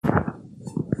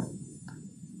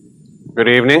Good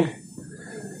evening.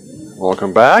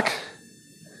 Welcome back.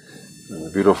 On a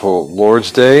beautiful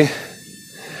Lord's Day.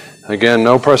 Again,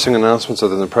 no pressing announcements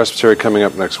other than Presbytery coming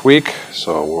up next week,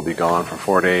 so we'll be gone for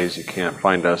 4 days. You can't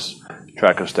find us,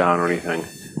 track us down or anything,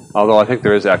 although I think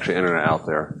there is actually internet out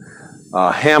there.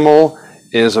 Hamel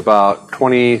is about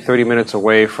 20-30 minutes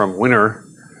away from Winner,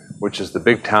 which is the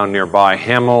big town nearby.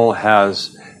 Hamel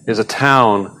is a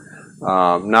town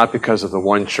not because of the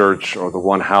one church or the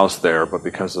one house there, but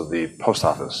because of the post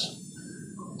office.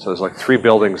 So there's like 3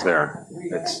 buildings there.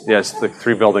 It's like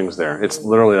 3 buildings there. It's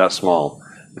literally that small.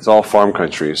 It's all farm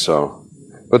country, so.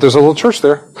 But there's a little church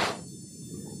there.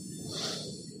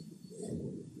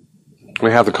 We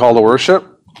have the call to worship.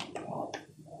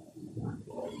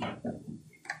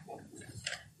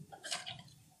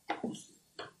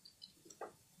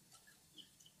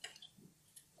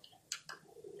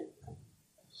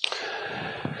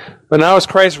 But now is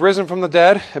Christ risen from the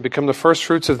dead and become the first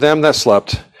fruits of them that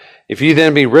slept. If ye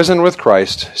then be risen with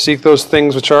Christ, seek those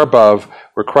things which are above,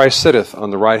 where Christ sitteth on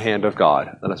the right hand of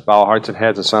God. Let us bow our hearts and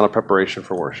heads in silent preparation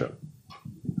for worship.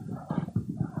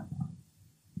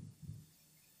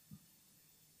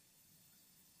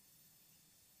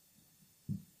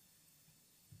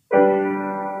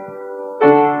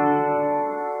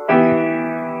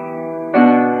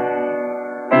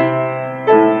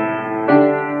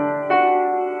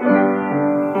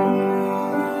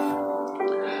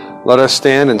 Let us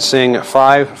stand and sing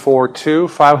 542.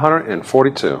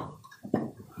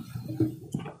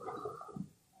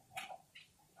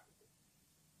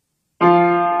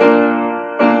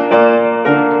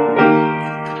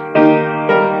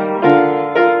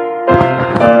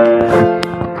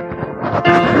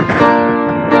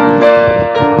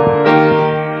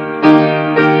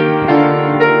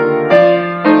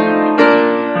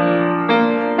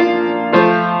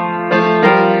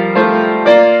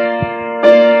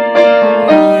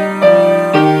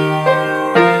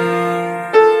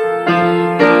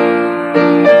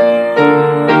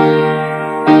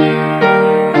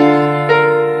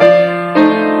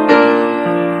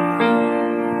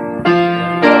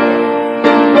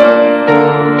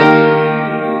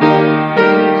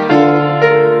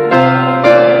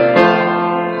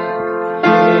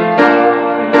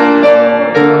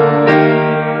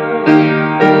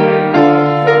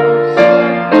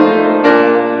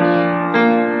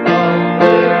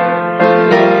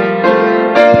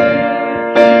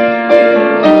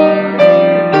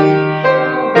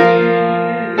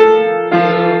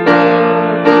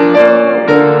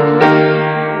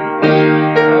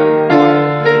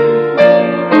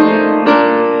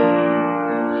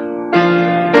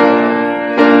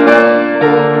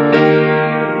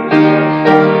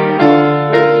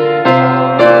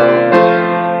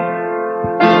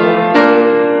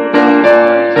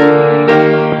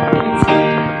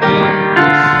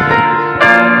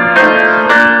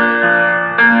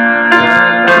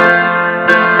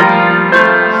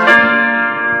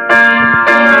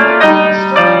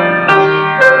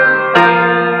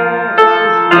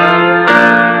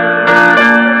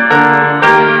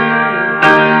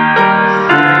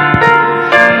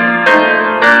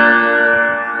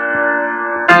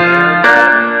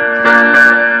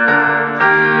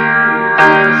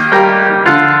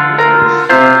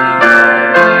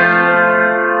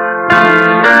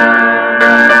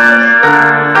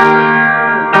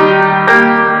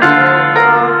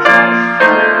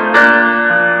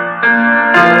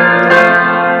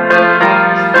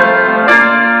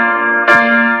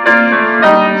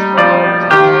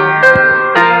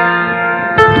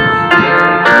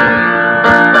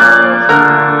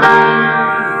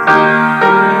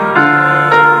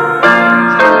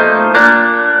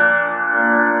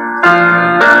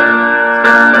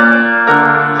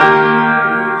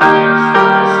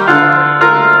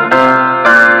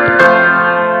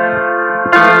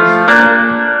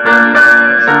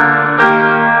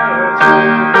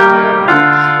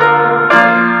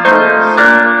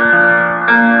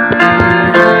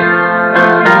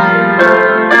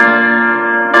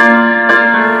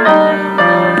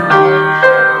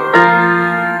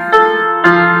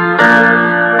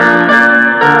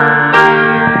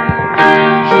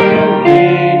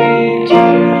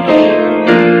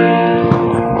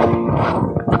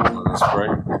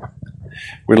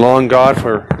 We long, God,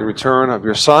 for the return of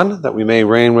your Son, that we may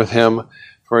reign with him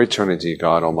for eternity,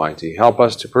 God Almighty. Help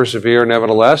us to persevere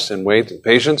nevertheless and wait in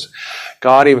patience.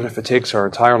 God, even if it takes our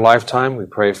entire lifetime, we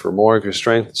pray for more of your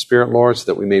strength and Spirit, Lord, so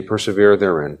that we may persevere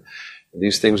therein. And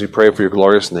these things we pray for your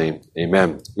glorious name.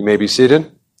 Amen. You may be seated.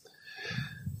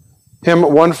 Hymn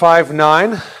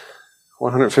 159,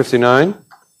 159.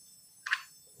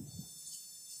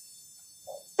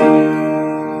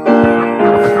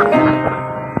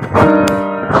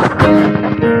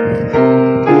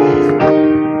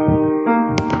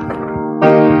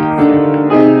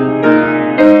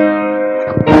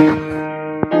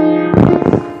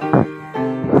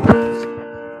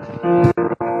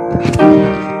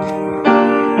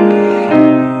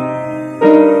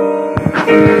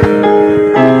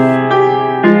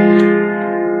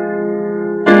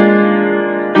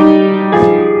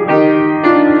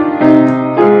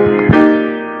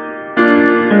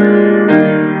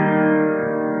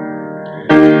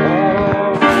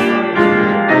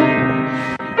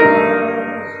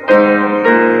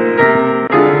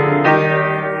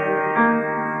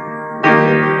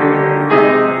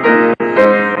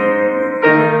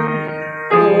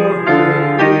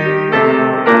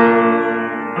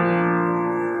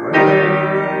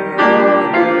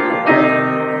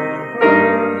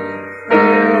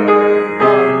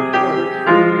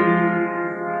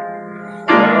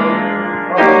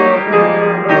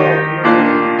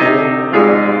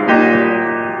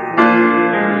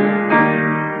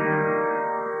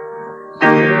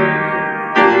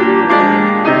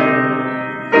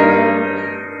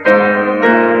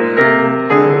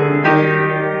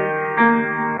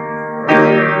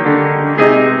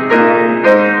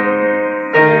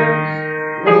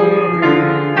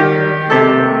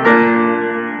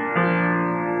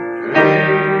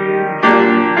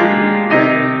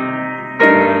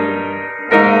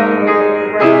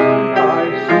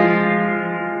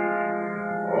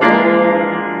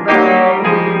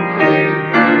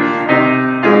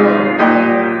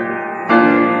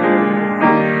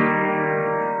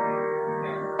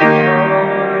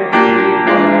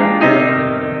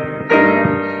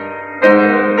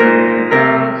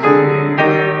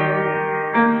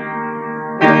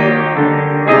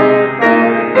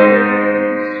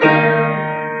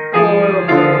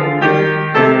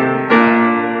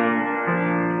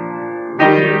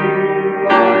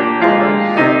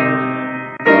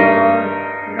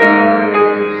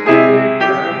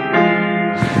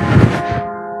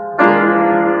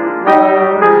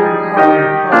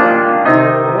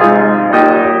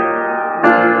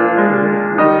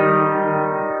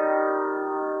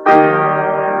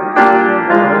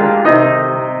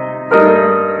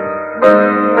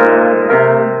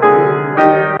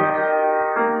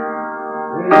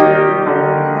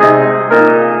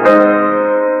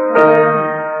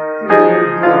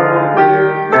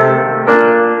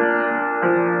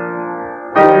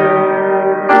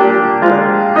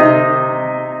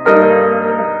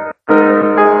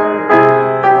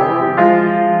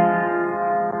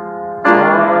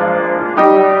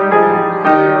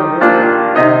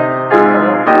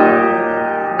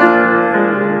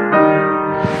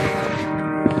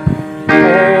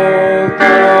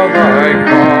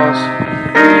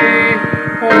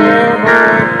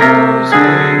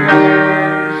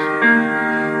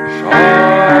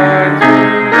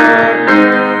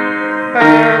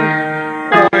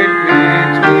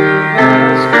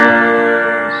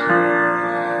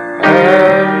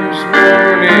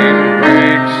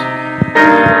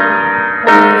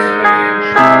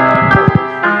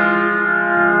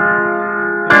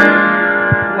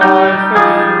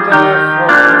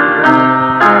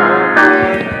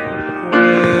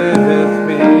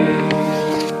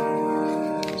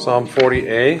 Psalm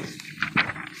 40a.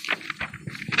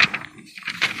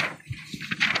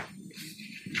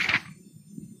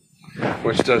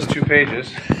 Which does 2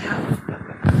 pages.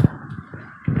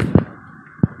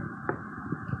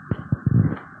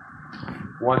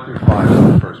 One through 5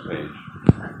 on the first page.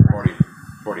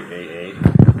 40AA.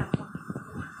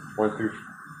 1 through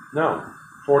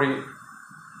 40A.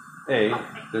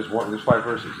 There's 5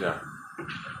 verses, yeah.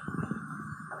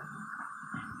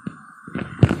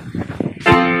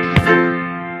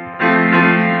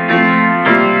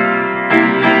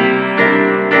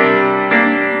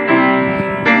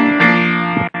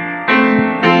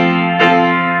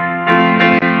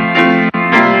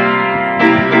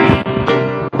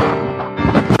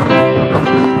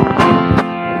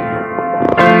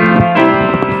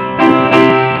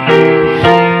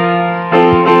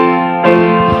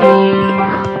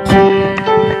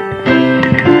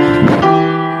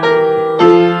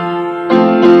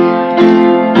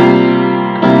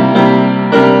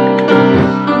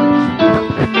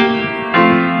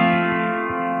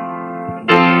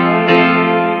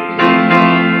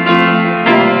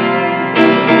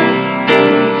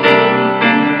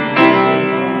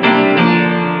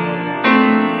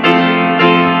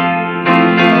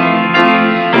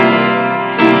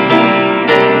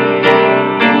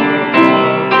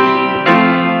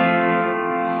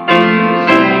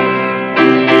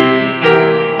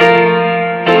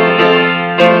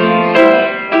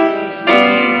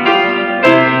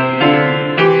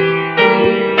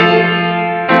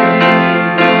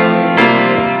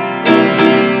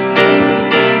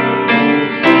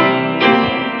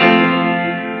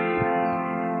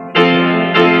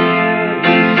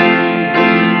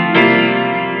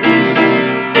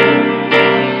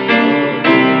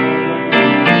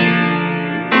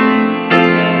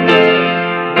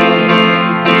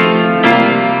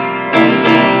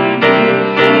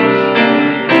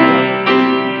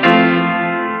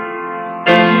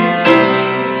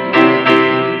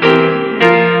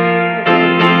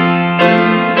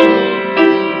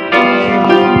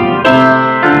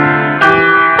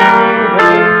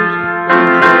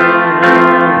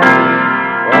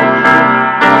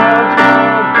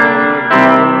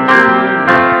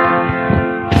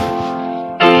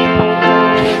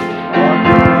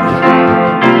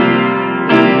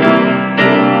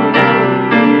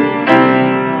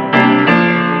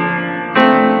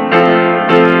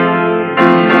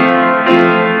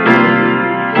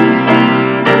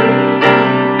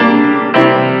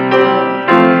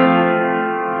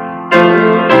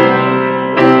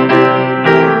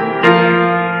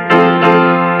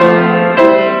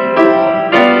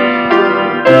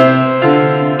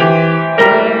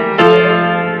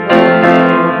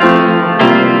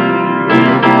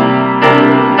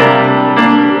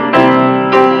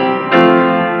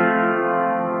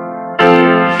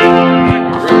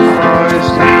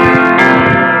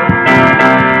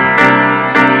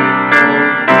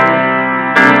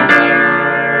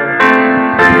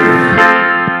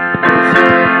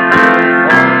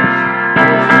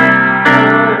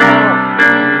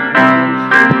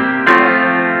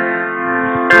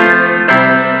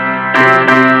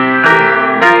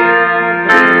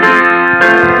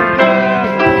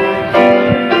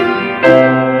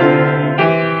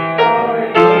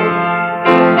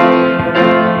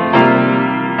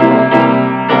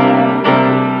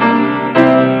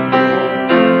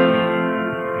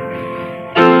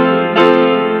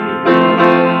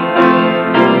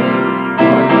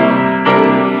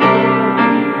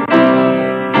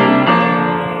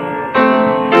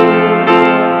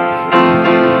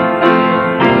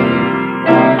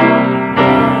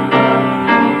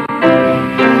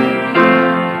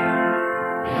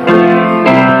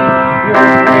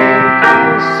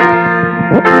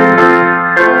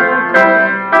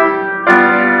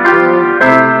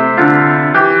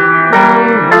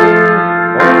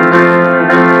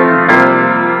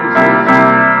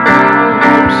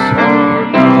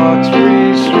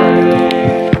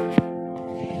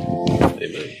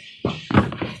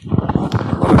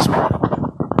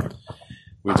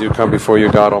 do come before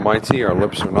you, God Almighty. Our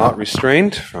lips are not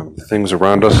restrained from the things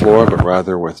around us, Lord, but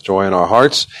rather with joy in our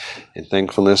hearts and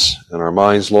thankfulness in our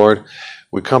minds, Lord.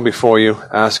 We come before you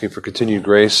asking for continued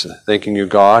grace, thanking you,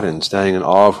 God, and standing in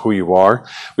awe of who you are.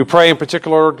 We pray in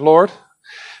particular, Lord,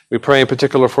 we pray in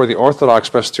particular for the Orthodox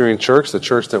Presbyterian Church, the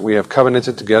church that we have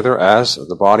covenanted together as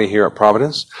the body here at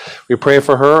Providence. We pray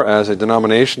for her as a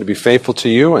denomination to be faithful to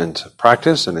you and to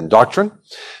practice and in doctrine.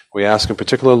 We ask in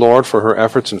particular, Lord, for her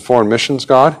efforts in foreign missions,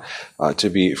 God, to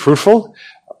be fruitful,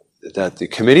 that the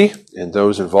committee and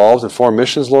those involved in foreign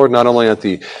missions, Lord, not only at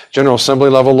the General Assembly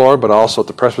level, Lord, but also at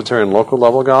the Presbyterian local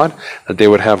level, God, that they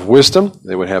would have wisdom,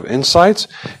 they would have insights,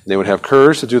 they would have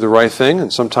courage to do the right thing.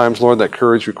 And sometimes, Lord, that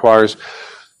courage requires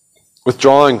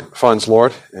withdrawing funds,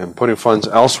 Lord, and putting funds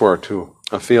elsewhere to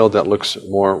a field that looks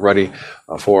more ready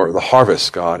for the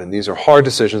harvest, God. And these are hard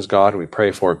decisions, God. We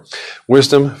pray for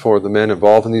wisdom for the men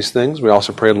involved in these things. We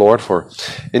also pray, Lord, for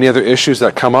any other issues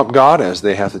that come up, God, as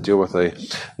they have to deal with a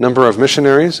number of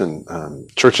missionaries and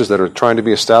churches that are trying to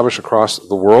be established across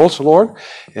the world, Lord.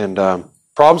 And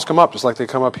problems come up just like they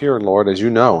come up here, Lord, as you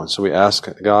know. And so we ask,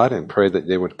 God, and pray that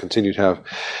they would continue to have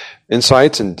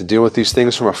insights and to deal with these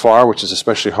things from afar, which is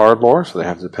especially hard, Lord, so they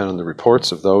have to depend on the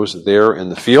reports of those there in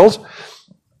the field.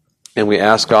 And we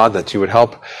ask, God, that you would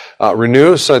help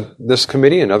renew this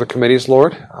committee and other committees,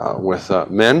 Lord, with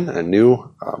men and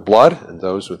new blood and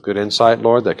those with good insight,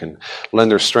 Lord, that can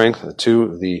lend their strength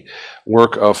to the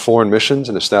work of foreign missions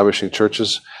and establishing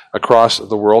churches across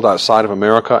the world outside of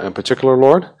America in particular,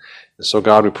 Lord. So,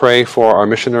 God, we pray for our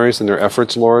missionaries and their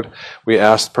efforts, Lord. We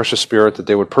ask, precious Spirit, that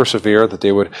they would persevere, that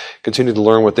they would continue to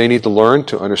learn what they need to learn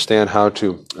to understand how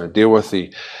to deal with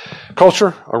the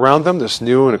culture around them, this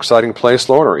new and exciting place,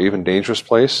 Lord, or even dangerous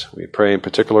place. We pray in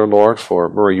particular, Lord, for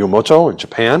Murray Yumoto in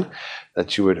Japan,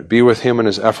 that you would be with him in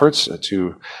his efforts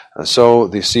to sow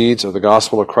the seeds of the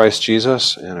gospel of Christ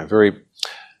Jesus in a very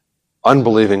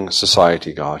unbelieving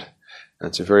society, God.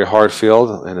 It's a very hard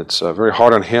field, and it's very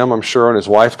hard on him, I'm sure, and his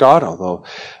wife, God, although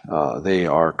they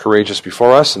are courageous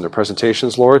before us in their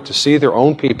presentations, Lord, to see their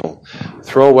own people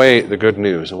throw away the good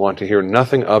news and want to hear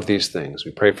nothing of these things. We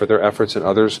pray for their efforts and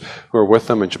others who are with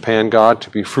them in Japan, God,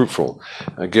 to be fruitful.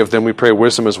 Give them, we pray,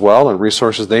 wisdom as well and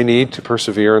resources they need to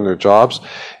persevere in their jobs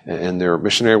and their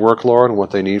missionary work, Lord, and what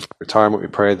they need for retirement. We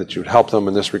pray that you would help them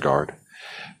in this regard.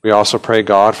 We also pray,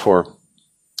 God, for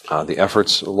the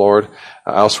efforts, Lord,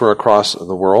 elsewhere across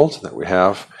the world that we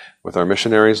have with our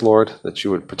missionaries, Lord, that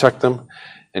you would protect them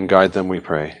and guide them, we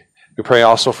pray. We pray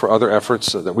also for other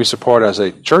efforts that we support as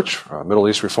a church, Middle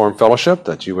East Reformed Fellowship,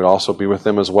 that you would also be with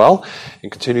them as well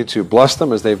and continue to bless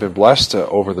them as they've been blessed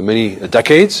over the many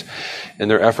decades in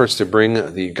their efforts to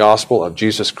bring the gospel of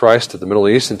Jesus Christ to the Middle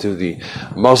East and to the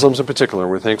Muslims in particular.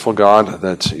 We're thankful, God,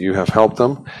 that you have helped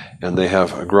them and they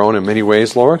have grown in many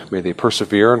ways, Lord. May they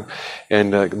persevere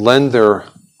and lend their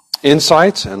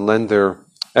insights and lend their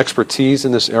expertise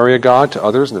in this area, God, to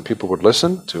others, and that people would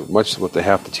listen to much of what they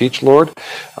have to teach, Lord,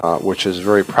 which is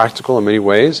very practical in many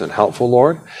ways and helpful,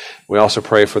 Lord. We also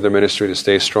pray for their ministry to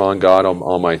stay strong, God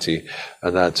Almighty,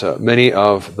 and that many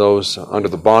of those under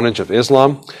the bondage of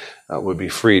Islam would be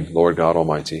freed, Lord God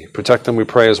Almighty. Protect them, we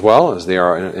pray, as well, as they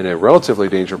are in a relatively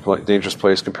dangerous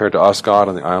place compared to us, God,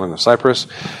 on the island of Cyprus,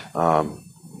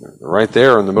 right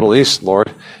there in the Middle East,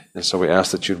 Lord. And so we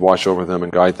ask that you'd watch over them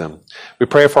and guide them. We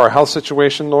pray for our health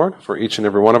situation, Lord, for each and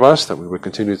every one of us, that we would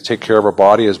continue to take care of our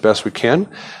body as best we can.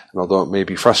 And although it may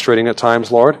be frustrating at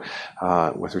times, Lord,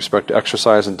 with respect to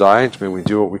exercise and diet, may we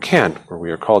do what we can, where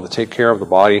we are called to take care of the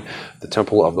body, the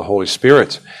temple of the Holy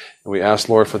Spirit. And we ask,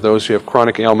 Lord, for those who have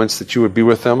chronic ailments, that you would be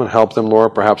with them and help them,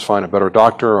 Lord, perhaps find a better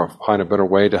doctor or find a better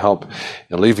way to help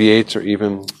alleviate or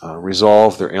even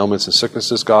resolve their ailments and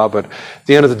sicknesses, God. But at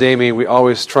the end of the day, may we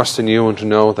always trust in you and to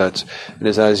know that it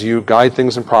is as you guide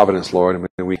things in providence, Lord, and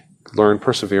may we learn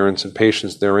perseverance and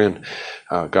patience therein.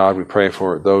 God, we pray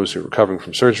for those who are recovering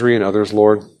from surgery and others,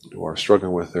 Lord, who are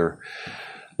struggling with their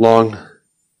long,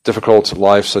 difficult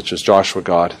lives, such as Joshua,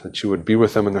 God, that you would be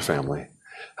with them and their family.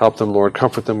 Help them, Lord.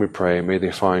 Comfort them, we pray. May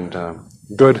they find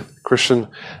good Christian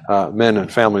men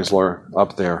and families, Lord,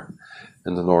 up there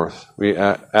in the north. We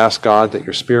ask, God, that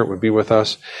your Spirit would be with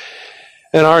us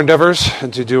in our endeavors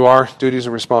and to do our duties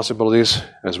and responsibilities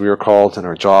as we are called in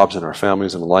our jobs and our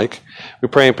families and the like. We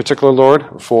pray in particular,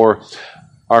 Lord, for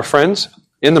our friends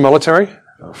in the military,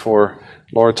 for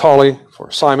Lord Tully, for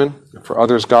Simon, and for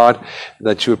others, God,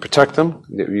 that you would protect them,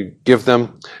 that you give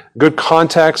them good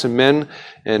contacts and men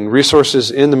and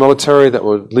resources in the military that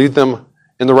would lead them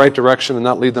in the right direction and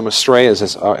not lead them astray, as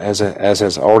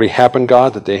has already happened,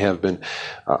 God, that they have been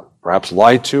perhaps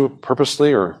lied to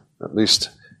purposely, or at least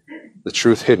the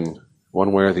truth hidden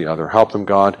one way or the other. Help them,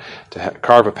 God, to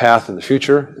carve a path in the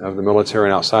future of the military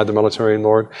and outside the military,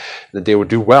 Lord, that they would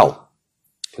do well.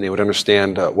 And they would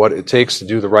understand what it takes to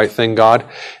do the right thing, God,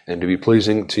 and to be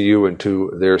pleasing to you and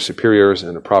to their superiors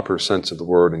in a proper sense of the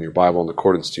word in your Bible in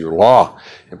accordance to your law.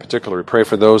 In particular, we pray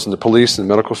for those in the police and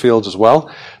medical fields as well,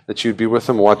 that you'd be with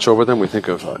them, watch over them. We think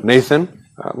of Nathan,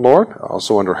 Lord,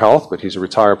 also under health, but he's a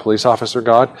retired police officer,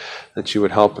 God, that you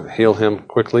would help heal him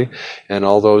quickly. And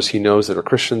all those he knows that are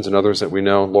Christians and others that we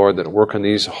know, Lord, that work in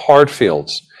these hard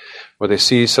fields, where they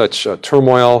see such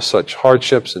turmoil, such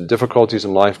hardships and difficulties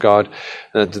in life, God,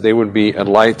 that they would be a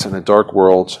light in a dark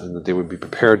world, and that they would be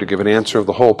prepared to give an answer of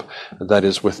the hope that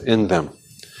is within them.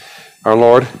 Our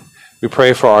Lord, we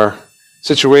pray for our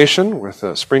situation with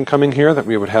spring coming here, that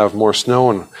we would have more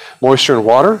snow and moisture and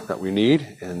water that we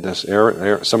need in this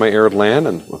semi-arid land,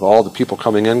 and with all the people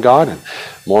coming in, God, and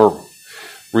more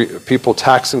people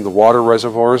taxing the water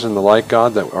reservoirs and the like,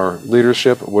 God, that our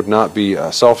leadership would not be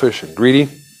selfish and greedy,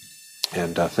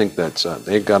 and think that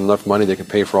they've got enough money they can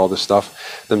pay for all this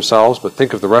stuff themselves, but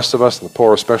think of the rest of us, and the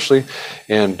poor especially,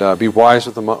 and be wise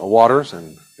with the waters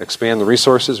and expand the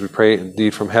resources. We pray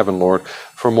indeed from heaven, Lord,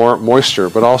 for more moisture,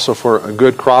 but also for a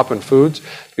good crop and foods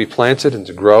to be planted and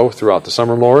to grow throughout the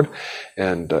summer, Lord,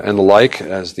 and the like,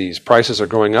 as these prices are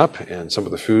going up, and some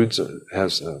of the foods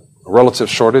has a relative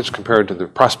shortage compared to the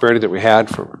prosperity that we had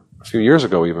for a few years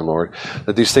ago even, Lord,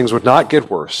 that these things would not get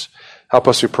worse. Help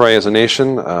us, we pray, as a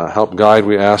nation. Help guide,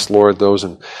 we ask, Lord, those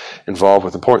involved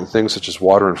with important things such as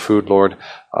water and food, Lord,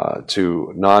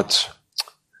 to not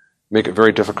make it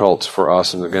very difficult for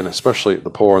us, and again, especially the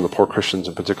poor and the poor Christians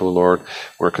in particular, Lord,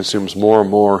 where it consumes more and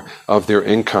more of their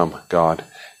income, God.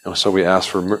 And so we ask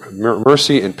for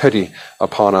mercy and pity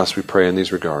upon us, we pray, in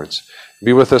these regards.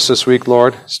 Be with us this week,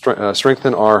 Lord.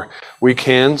 Strengthen our weak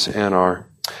hands and our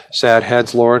sad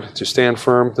heads, Lord, to stand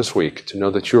firm this week, to know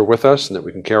that you are with us and that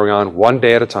we can carry on one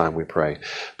day at a time, we pray.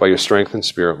 By your strength and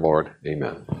spirit, Lord.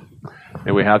 Amen.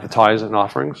 May we have the tithes and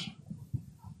offerings.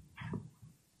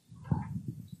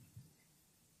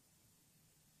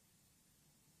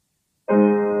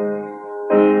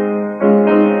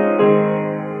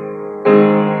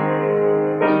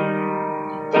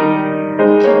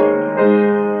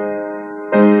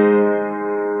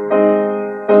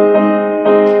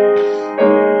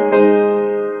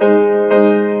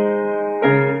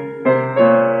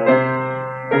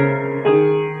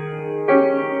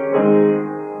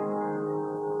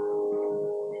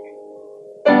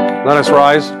 Let us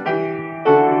rise.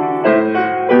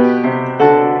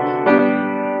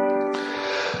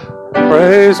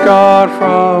 Praise God,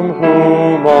 from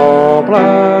whom all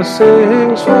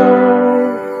blessings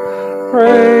flow.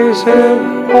 Praise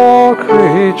Him, all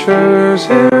creatures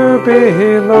here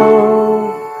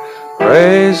below.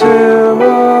 Praise Him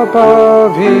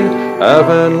above, ye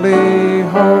heavenly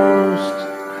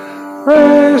host.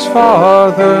 Praise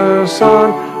Father,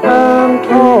 Son, and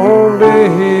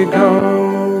Holy Ghost.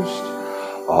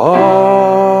 Amen.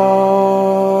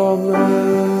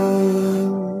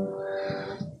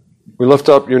 We lift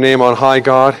up your name on high,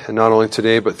 God, and not only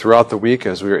today, but throughout the week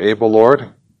as we are able,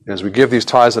 Lord. As we give these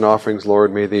tithes and offerings,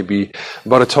 Lord, may they be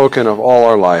but a token of all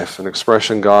our life, an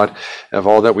expression, God, of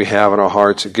all that we have in our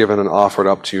hearts, given and offered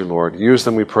up to you, Lord. Use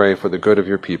them, we pray, for the good of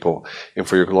your people and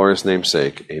for your glorious name's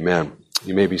sake. Amen.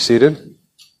 You may be seated.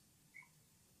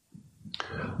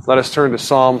 Let us turn to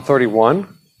Psalm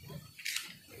 31.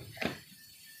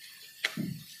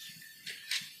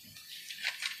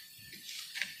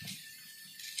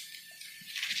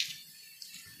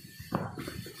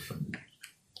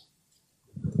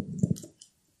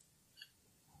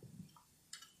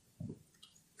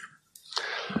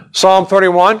 Psalm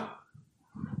 31.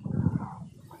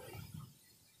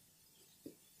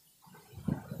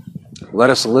 Let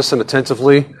us listen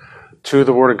attentively to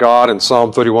the Word of God in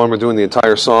Psalm 31. We're doing the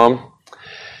entire psalm.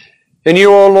 In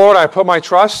you, O Lord, I put my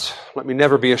trust. Let me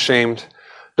never be ashamed.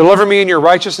 Deliver me in your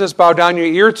righteousness. Bow down your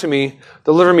ear to me.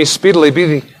 Deliver me speedily.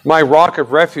 Be my rock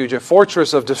of refuge, a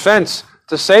fortress of defense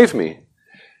to save me.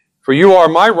 For you are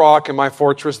my rock and my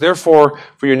fortress. Therefore,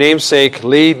 for your name's sake,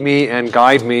 lead me and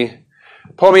guide me.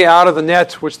 Pull me out of the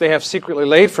net which they have secretly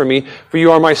laid for me, for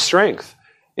you are my strength.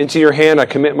 Into your hand I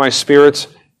commit my spirits.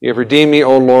 You have redeemed me,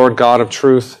 O Lord, God of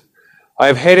truth. I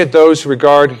have hated those who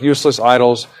regard useless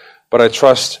idols, but I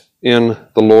trust in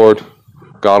the Lord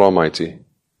God Almighty.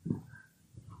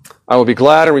 I will be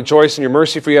glad and rejoice in your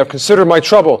mercy, for you have considered my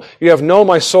trouble. You have known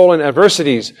my soul in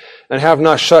adversities, and have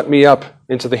not shut me up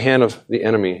into the hand of the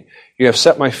enemy. You have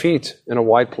set my feet in a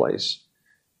wide place.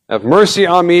 Have mercy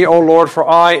on me, O Lord, for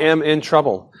I am in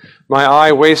trouble. My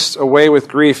eye wastes away with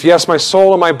grief. Yes, my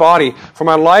soul and my body, for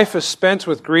my life is spent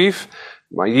with grief.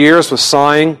 my years with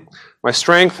sighing. My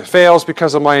strength fails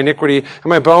because of my iniquity, and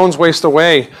my bones waste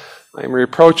away. I am a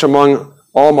reproach among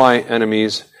all my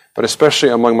enemies, but especially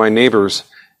among my neighbors,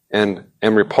 and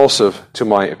am repulsive to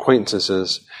my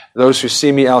acquaintances. Those who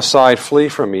see me outside flee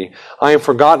from me. I am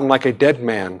forgotten like a dead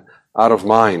man, out of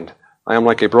mind. I am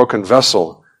like a broken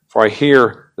vessel, for I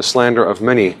hear the slander of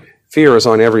many. Fear is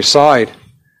on every side.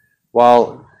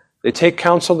 While they take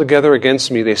counsel together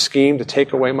against me, they scheme to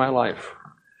take away my life.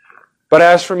 But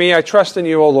as for me, I trust in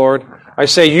you, O Lord. I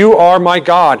say, you are my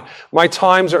God. My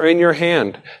times are in your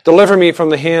hand. Deliver me from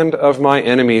the hand of my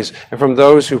enemies and from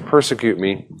those who persecute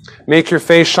me. Make your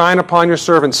face shine upon your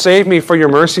servant. Save me for your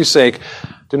mercy's sake.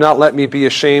 Do not let me be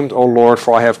ashamed, O Lord,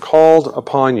 for I have called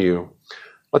upon you.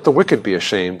 Let the wicked be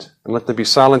ashamed, and let them be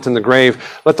silent in the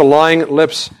grave. Let the lying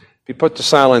lips be put to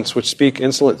silence, which speak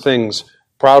insolent things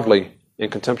proudly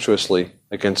and contemptuously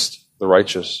against the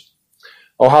righteous.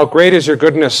 Oh, how great is your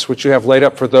goodness, which you have laid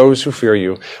up for those who fear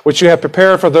you, which you have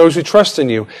prepared for those who trust in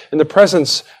you, in the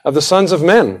presence of the sons of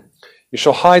men. You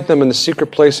shall hide them in the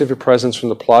secret place of your presence from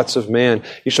the plots of man.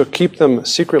 You shall keep them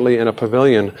secretly in a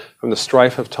pavilion from the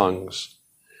strife of tongues.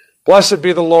 Blessed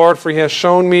be the Lord, for he has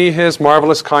shown me his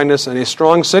marvelous kindness and a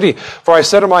strong city. For I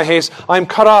said in my haste, I am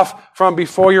cut off from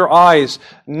before your eyes.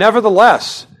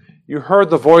 Nevertheless, you heard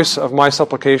the voice of my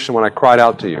supplication when I cried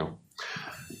out to you.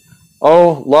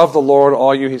 Oh, love the Lord,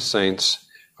 all you his saints,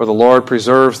 for the Lord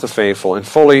preserves the faithful and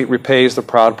fully repays the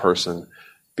proud person.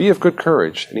 Be of good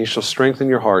courage, and he shall strengthen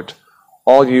your heart,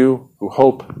 all you who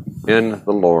hope in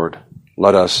the Lord.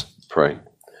 Let us pray.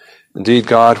 Indeed,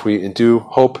 God, we do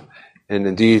hope and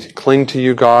indeed cling to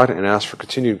you, God, and ask for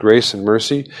continued grace and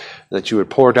mercy, that you would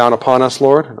pour down upon us,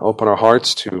 Lord, and open our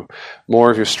hearts to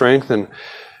more of your strength and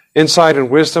insight and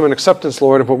wisdom and acceptance,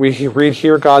 Lord, of what we read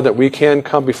here, God, that we can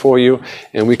come before you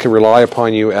and we can rely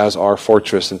upon you as our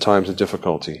fortress in times of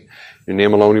difficulty. In your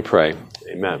name alone we pray.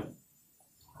 Amen.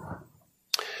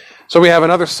 So we have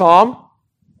another psalm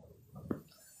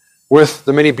with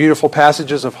the many beautiful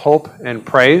passages of hope and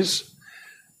praise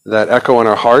that echo in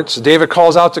our hearts. David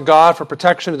calls out to God for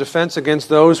protection and defense against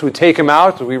those who take him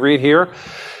out, as we read here.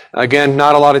 Again,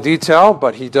 not a lot of detail,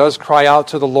 but he does cry out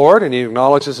to the Lord, and he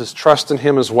acknowledges his trust in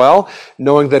him as well,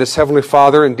 knowing that his heavenly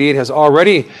Father indeed has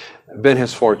already been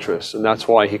his fortress, and that's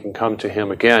why he can come to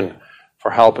him again for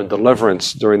help and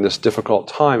deliverance during this difficult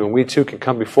time. And we too can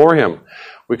come before him.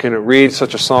 We can read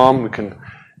such a psalm. We can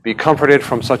be comforted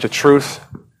from such a truth.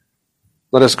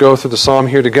 Let us go through the psalm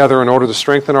here together in order to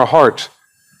strengthen our heart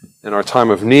in our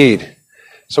time of need.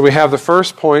 So we have the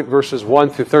first point, verses 1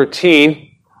 through 13,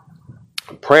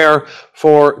 prayer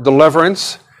for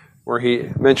deliverance, where he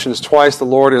mentions twice, the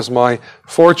Lord is my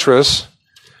fortress.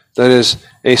 That is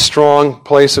a strong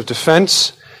place of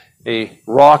defense, a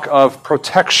rock of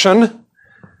protection.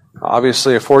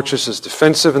 Obviously, a fortress is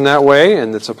defensive in that way,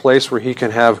 and it's a place where he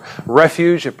can have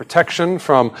refuge and protection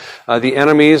from the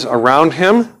enemies around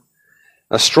him.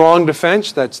 A strong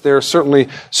defense that's there certainly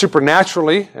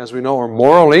supernaturally, as we know, or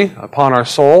morally upon our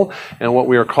soul and what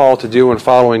we are called to do in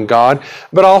following God,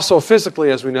 but also physically,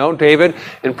 as we know. David,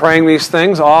 in praying these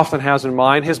things, often has in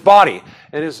mind his body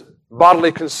and his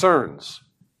bodily concerns,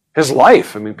 his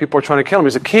life. I mean, people are trying to kill him.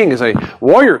 He's a king, he's a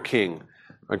warrior king,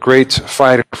 a great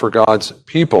fighter for God's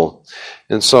people.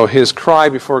 And so his cry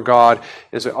before God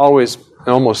is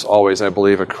almost always, I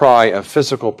believe, a cry of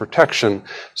physical protection,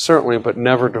 certainly, but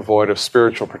never devoid of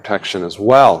spiritual protection as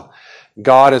well.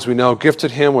 God, as we know,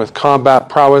 gifted him with combat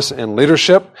prowess and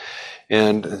leadership,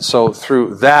 and so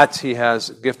through that, he has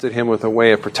gifted him with a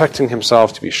way of protecting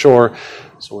himself, to be sure.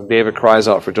 So when David cries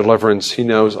out for deliverance, he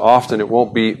knows often it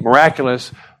won't be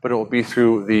miraculous, but it will be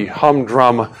through the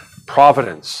humdrum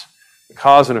providence, the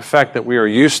cause and effect that we are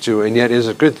used to, and yet it is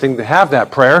a good thing to have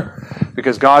that prayer,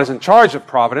 because God is in charge of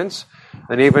providence.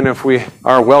 And even if we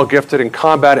are well gifted in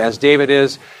combat, as David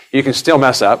is, you can still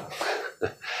mess up.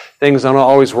 Things don't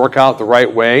always work out the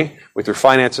right way. With your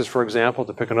finances, for example,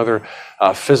 to pick another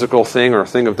physical thing or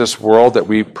thing of this world, that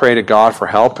we pray to God for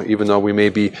help, even though we may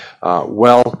be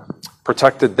well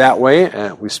protected that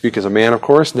way. We speak as a man, of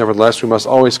course. Nevertheless, we must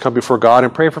always come before God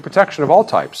and pray for protection of all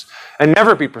types, and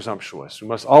never be presumptuous. We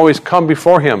must always come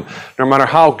before him, no matter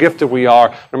how gifted we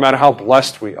are, no matter how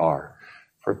blessed we are.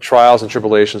 For trials and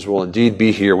tribulations will indeed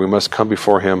be here. We must come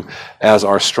before him as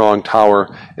our strong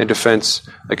tower and defense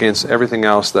against everything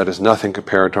else that is nothing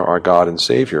compared to our God and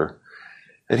Savior.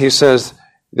 And he says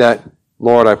that,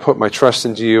 Lord, I put my trust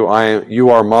into you.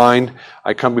 You are mine.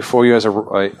 I come before you as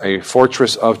a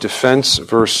fortress of defense,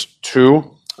 verse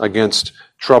 2, against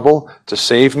trouble, to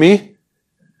save me.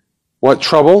 What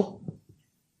trouble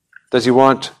does he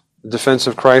want defense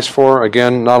of Christ for.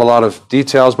 Again, not a lot of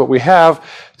details, but we have,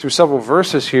 through several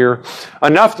verses here,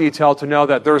 enough detail to know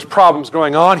that there's problems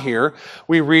going on here.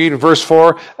 We read in verse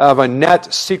 4 of a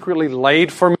net secretly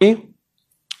laid for me.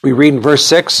 We read in verse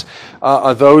 6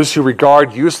 of those who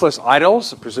regard useless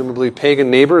idols, presumably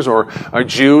pagan neighbors or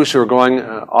Jews who are going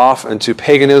off into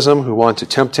paganism, who want to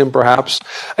tempt him perhaps.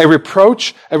 A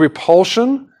reproach, a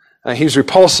repulsion. He's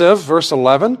repulsive, verse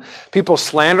 11. People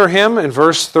slander him in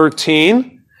verse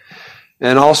 13.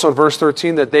 And also in verse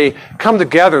 13 that they come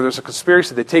together, there's a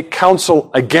conspiracy, they take counsel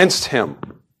against him.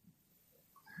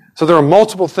 So there are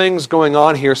multiple things going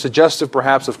on here, suggestive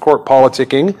perhaps of court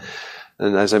politicking.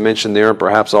 And as I mentioned there,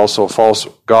 perhaps also false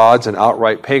gods and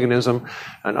outright paganism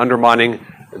and undermining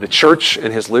the church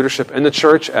and his leadership in the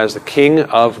church as the king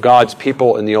of God's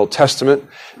people in the Old Testament,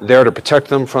 there to protect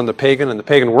them from the pagan and the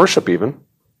pagan worship even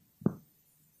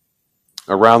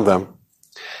around them.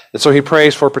 And so he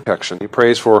prays for protection. He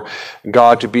prays for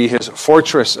God to be his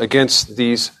fortress against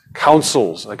these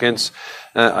counsels, against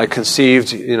a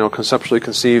conceptually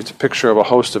conceived picture of a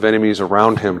host of enemies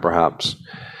around him perhaps.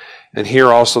 And here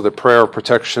also the prayer of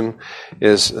protection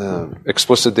is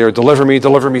explicit there. Deliver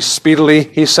me speedily,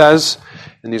 he says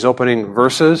in these opening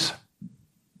verses.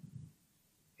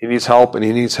 He needs help, and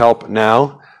he needs help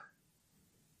now.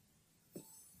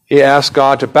 He asks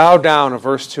God to bow down, in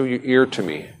verse 2, your ear to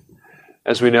me.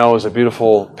 As we know, is a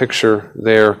beautiful picture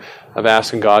there of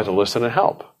asking God to listen and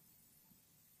help.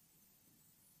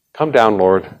 Come down,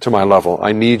 Lord, to my level.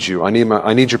 I need you. I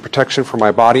need your protection for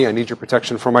my body. I need your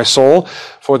protection for my soul,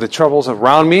 for the troubles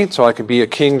around me, so I can be a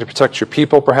king to protect your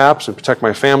people, perhaps, and protect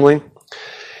my family.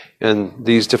 And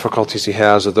these difficulties he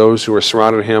has of those who are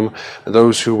surrounding him, and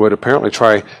those who would apparently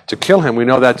try to kill him. We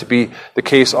know that to be the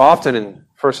case often in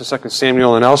 1 and 2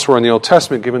 Samuel and elsewhere in the Old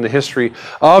Testament, given the history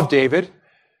of David.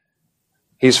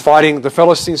 He's fighting the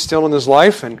Philistines still in his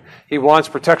life, and he wants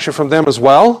protection from them as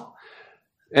well.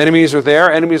 Enemies are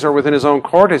there. Enemies are within his own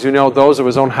court. As you know, those of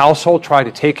his own household try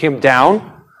to take him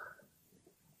down.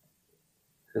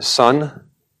 His son,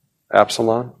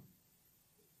 Absalom.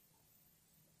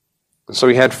 And so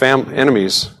he had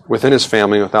enemies within his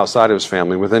family, outside of his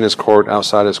family, within his court,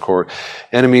 outside his court.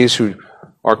 Enemies who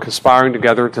are conspiring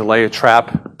together to lay a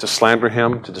trap, to slander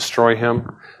him, to destroy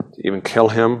him, to even kill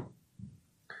him.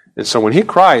 And so when he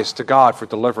cries to God for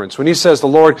deliverance, when he says, the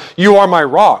Lord, you are my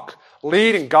rock,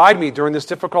 lead and guide me during this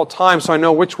difficult time so I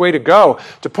know which way to go,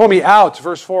 to pull me out,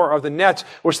 verse 4, of the net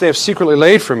which they have secretly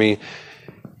laid for me,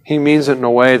 he means it in a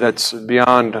way that's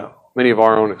beyond many of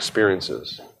our own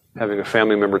experiences. Having a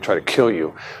family member try to kill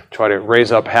you, try to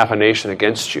raise up half a nation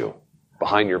against you,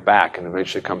 behind your back, and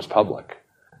eventually comes public.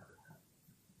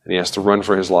 And he has to run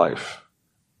for his life.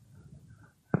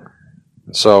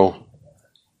 So,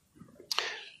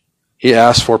 he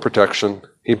asks for protection.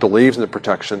 He believes in the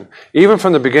protection. Even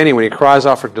from the beginning, when he cries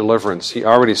out for deliverance, he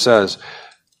already says,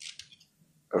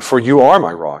 for you are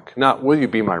my rock, not will you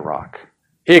be my rock.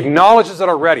 He acknowledges it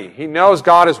already. He knows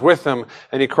God is with him,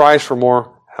 and he cries for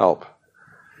more help.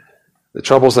 The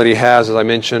troubles that he has, as I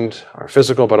mentioned, are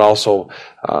physical, but also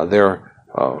they're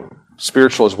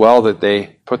spiritual as well, that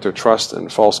they put their trust in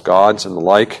false gods and the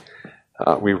like.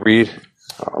 We read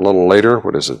a little later,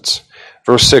 what is it?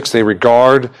 Verse 6, they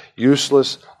regard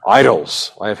useless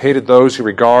idols. I have hated those who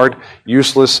regard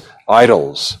useless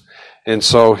idols. And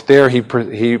so there he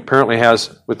apparently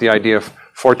has with the idea of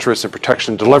fortress and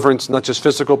protection, deliverance, not just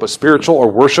physical, but spiritual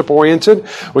or worship-oriented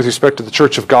with respect to the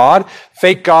church of God.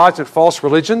 Fake gods and false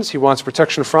religions he wants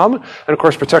protection from, and of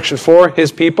course protection for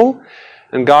his people.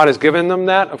 And God has given them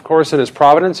that, of course, in his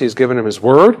providence. He's given him his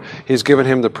word. He's given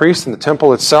him the priest and the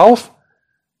temple itself.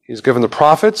 He's given the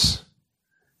prophets.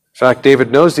 In fact,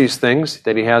 David knows these things,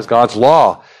 that he has God's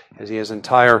law, as he has an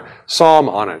entire psalm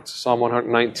on it, Psalm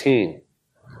 119,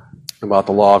 about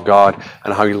the law of God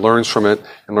and how he learns from it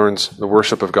and learns the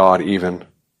worship of God even.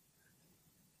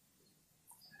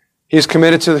 He's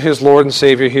committed to his Lord and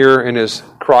Savior here in his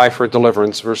cry for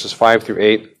deliverance, verses 5 through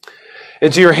 8.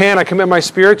 Into your hand I commit my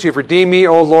spirit. You have redeemed me,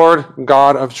 O Lord,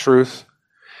 God of truth.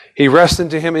 He rests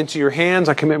into him, into your hands.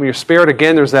 I commit your spirit.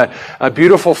 Again, there's that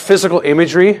beautiful physical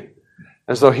imagery,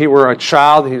 as though he were a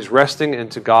child. He's resting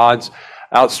into God's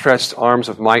outstretched arms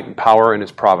of might and power in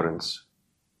his providence.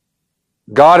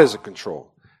 God is in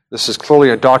control. This is clearly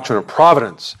a doctrine of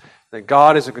providence, that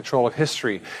God is in control of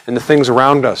history and the things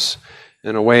around us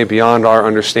in a way beyond our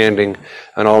understanding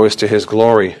and always to his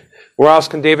glory. Where else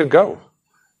can David go?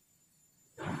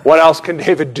 What else can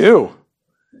David do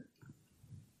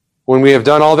when we have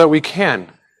done all that we can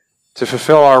to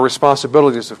fulfill our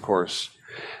responsibilities, of course?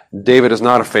 David is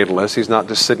not a fatalist. He's not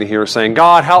just sitting here saying,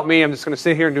 God, help me. I'm just going to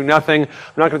sit here and do nothing. I'm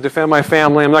not going to defend my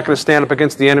family. I'm not going to stand up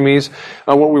against the enemies.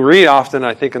 What we read often,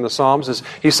 I think, in the Psalms is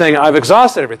he's saying, I've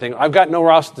exhausted everything. I've got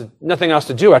nothing else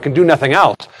to do. I can do nothing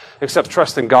else except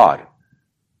trust in God.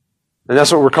 And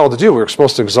that's what we're called to do. We're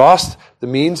supposed to exhaust the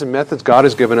means and methods God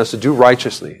has given us to do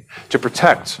righteously, to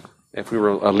protect, if we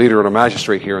were a leader and a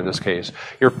magistrate here in this case,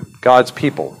 God's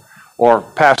people or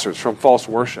pastors from false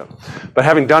worship. But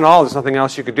having done all, there's nothing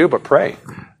else you can do but pray.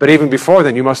 But even before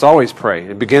then, you must always pray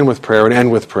and begin with prayer and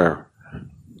end with prayer.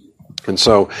 And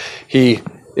so he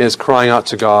is crying out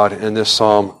to God, and this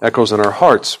psalm echoes in our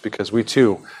hearts because we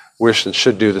too wish and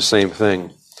should do the same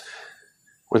thing.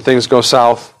 When things go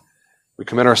south, we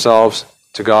commit ourselves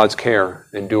to God's care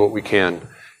and do what we can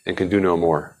and can do no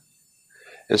more.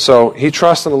 And so he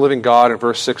trusts in the living God in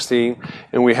verse 16,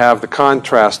 and we have the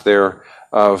contrast there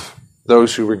of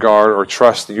those who regard or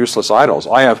trust the useless idols.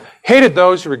 I have hated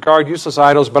those who regard useless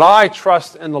idols, but I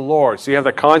trust in the Lord. So you have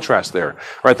the contrast there.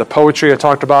 Right? The poetry I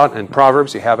talked about in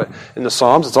Proverbs, you have it in the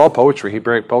Psalms. It's all poetry,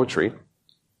 Hebraic poetry.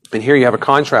 And here you have a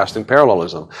contrast in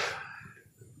parallelism.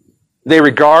 They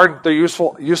regard the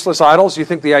useless idols. You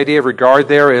think the idea of regard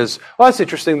there is, well, that's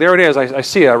interesting. There it is. I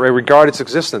see it. I regard its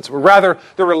existence. Rather,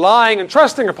 they're relying and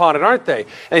trusting upon it, aren't they?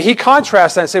 And he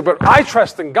contrasts that and says, but I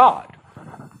trust in God.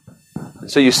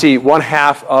 So you see, one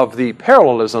half of the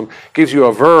parallelism gives you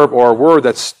a verb or a word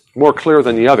that's more clear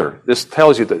than the other. This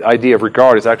tells you the idea of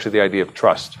regard is actually the idea of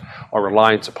trust or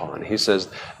reliance upon. He says,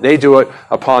 they do it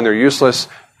upon their useless,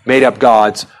 made-up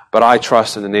gods, but I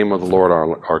trust in the name of the Lord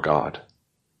our God.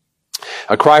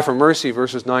 A cry for mercy,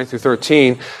 verses 9 through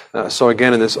 13. So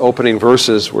again, in this opening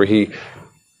verses where he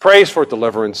prays for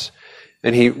deliverance,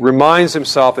 and he reminds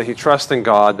himself that he trusts in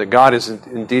God, that God is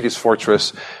indeed his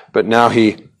fortress, but now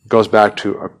he goes back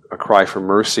to a cry for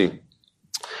mercy.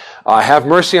 Have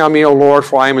mercy on me, O Lord,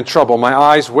 for I am in trouble. My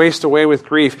eyes waste away with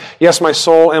grief. Yes, my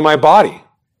soul and my body,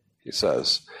 he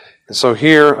says. And so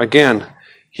here, again,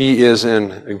 he is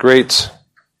in a great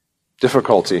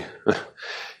difficulty.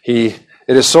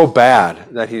 It is so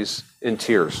bad that he's in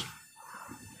tears.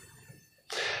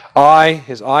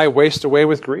 His eye waste away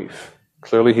with grief.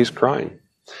 Clearly he's crying.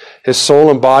 His soul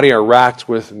and body are racked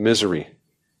with misery.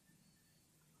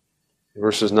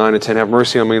 Verses 9 and 10, have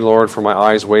mercy on me, Lord, for my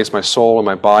eyes waste, my soul and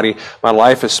my body. My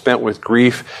life is spent with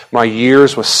grief. My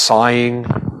years with sighing,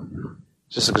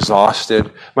 just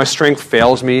exhausted. My strength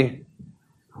fails me.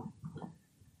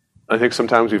 I think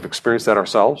sometimes we've experienced that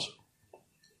ourselves.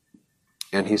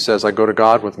 And he says, I go to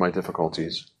God with my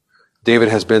difficulties. David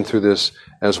has been through this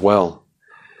as well.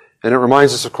 And it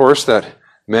reminds us, of course, that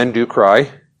men do cry,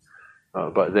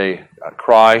 but they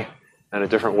cry in a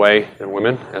different way than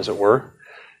women, as it were,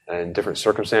 and in different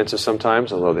circumstances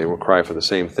sometimes, although they will cry for the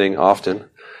same thing often.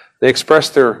 They express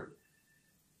their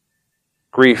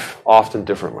grief often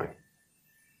differently,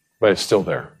 but it's still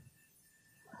there.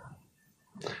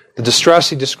 The distress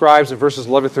he describes in verses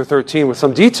 11 through 13 with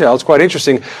some detail. It's quite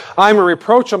interesting. I'm a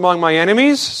reproach among my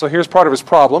enemies. So here's part of his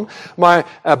problem.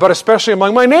 But especially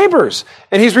among my neighbors.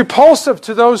 And he's repulsive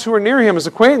to those who are near him, his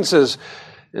acquaintances.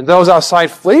 And those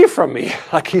outside flee from me.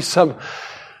 Like he's some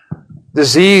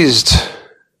diseased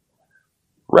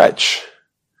wretch.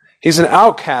 He's an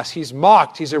outcast. He's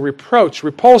mocked. He's a reproach.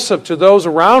 Repulsive to those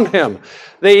around him.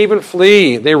 They even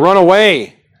flee. They run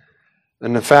away.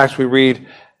 And in fact, we read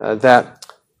that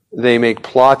they make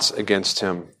plots against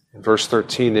him. In verse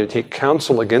 13, they take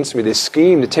counsel against me. They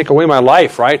scheme to take away my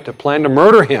life, right? To plan to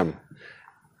murder him.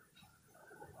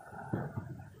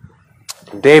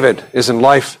 David is in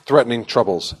life-threatening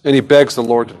troubles, and he begs the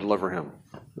Lord to deliver him.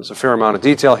 There's a fair amount of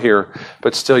detail here,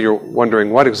 but still you're wondering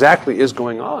what exactly is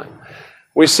going on.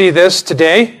 We see this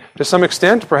today to some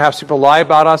extent. Perhaps people lie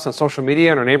about us on social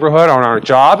media, in our neighborhood, or on our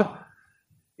job.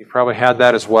 You've probably had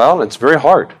that as well. It's very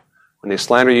hard. When they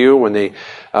slander you, when they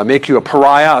make you a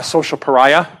pariah, a social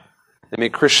pariah. They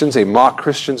make Christians, they mock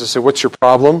Christians and say, what's your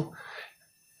problem?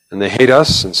 And they hate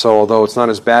us. And so although it's not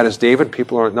as bad as David,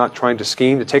 people are not trying to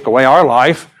scheme to take away our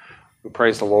life. We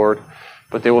praise the Lord.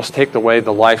 But they will take away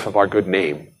the life of our good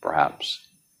name, perhaps,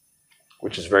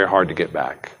 which is very hard to get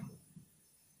back.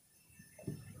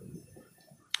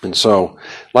 And so,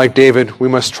 like David, we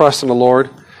must trust in the Lord,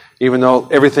 even though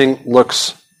everything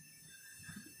looks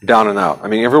down and out. I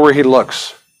mean, everywhere he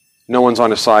looks, no one's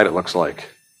on his side, it looks like.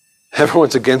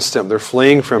 Everyone's against him. They're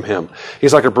fleeing from him.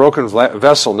 He's like a broken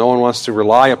vessel. No one wants to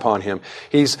rely upon him.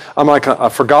 I'm like a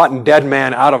forgotten dead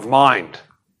man out of mind.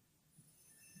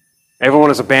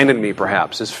 Everyone has abandoned me,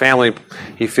 perhaps. His family,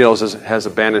 he feels, has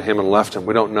abandoned him and left him.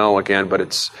 We don't know, again, but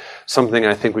it's something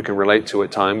I think we can relate to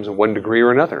at times in one degree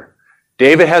or another.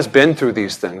 David has been through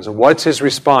these things. And what's his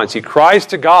response? He cries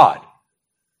to God.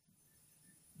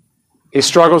 He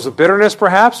struggles with bitterness,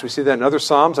 perhaps. We see that in other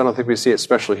Psalms. I don't think we see it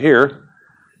especially here.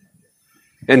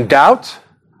 In doubt.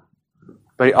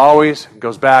 But he always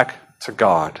goes back to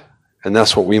God. And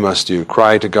that's what we must do.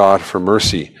 Cry to God for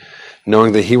mercy,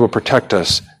 knowing that He will protect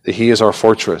us, that He is our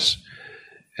fortress,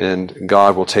 and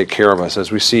God will take care of us.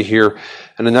 As we see here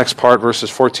in the next part, verses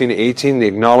 14 to 18, the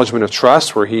acknowledgement of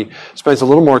trust, where he spends a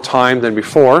little more time than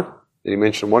before. He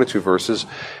mentioned one or two verses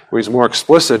where he's more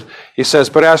explicit. He says,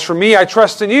 "But as for me, I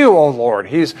trust in you, O Lord."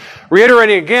 He's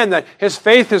reiterating again that his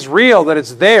faith is real, that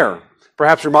it's there,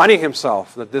 perhaps reminding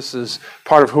himself that this is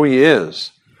part of who he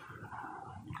is.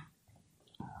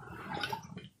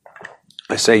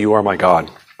 I say, "You are my God."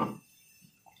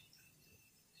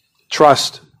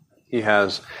 Trust he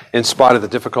has in spite of the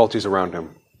difficulties around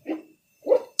him.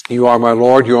 "You are my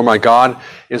Lord, you are my God"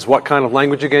 is what kind of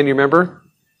language again, you remember?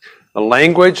 The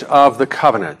language of the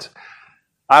covenant.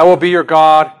 I will be your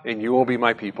God, and you will be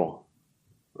my people.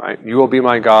 Right? You will be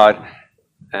my God,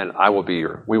 and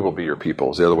we will be your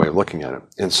people, is the other way of looking at it.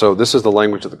 And so this is the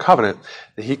language of the covenant,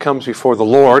 that he comes before the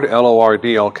Lord,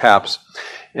 L-O-R-D, all caps,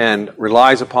 and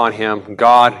relies upon him.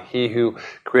 God, he who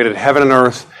created heaven and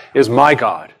earth, is my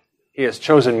God. He has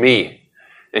chosen me,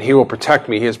 and he will protect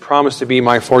me. He has promised to be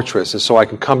my fortress, and so I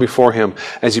can come before him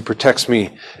as he protects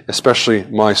me, especially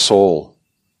my soul.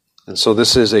 And so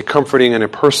this is a comforting and a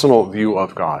personal view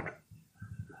of God.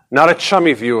 Not a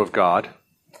chummy view of God,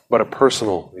 but a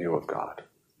personal view of God.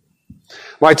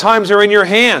 My times are in your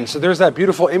hands. So there's that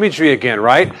beautiful imagery again,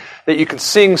 right? That you can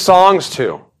sing songs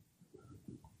to.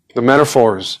 The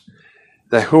metaphors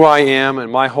that who I am and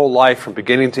my whole life from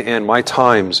beginning to end, my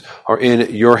times are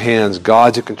in your hands.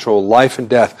 God's in control. Life and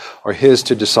death are his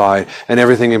to decide, and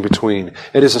everything in between.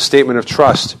 It is a statement of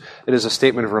trust. It is a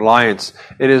statement of reliance.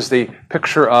 It is the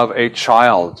picture of a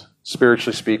child,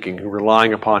 spiritually speaking, who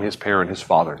relying upon his parent, his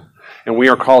father. And we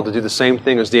are called to do the same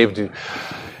thing as David did.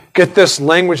 Get this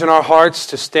language in our hearts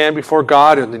to stand before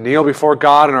God and to kneel before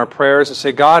God in our prayers and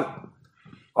say, God,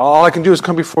 all I can do is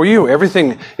come before you.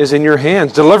 Everything is in your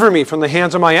hands. Deliver me from the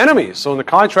hands of my enemies. So in the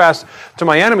contrast to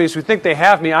my enemies who think they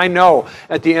have me, I know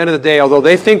at the end of the day, although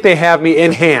they think they have me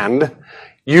in hand,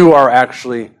 you are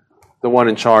actually the one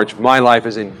in charge. My life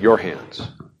is in your hands.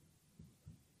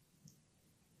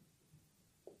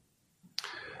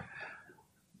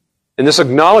 And this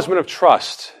acknowledgement of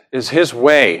trust is his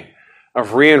way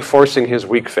of reinforcing his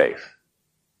weak faith,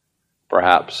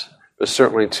 perhaps, but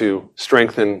certainly to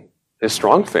strengthen his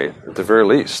strong faith, at the very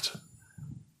least,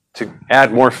 to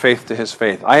add more faith to his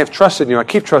faith. I have trusted in you, I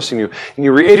keep trusting you, and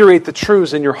you reiterate the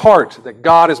truths in your heart that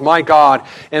God is my God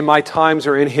and my times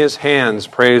are in his hands,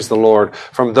 praise the Lord,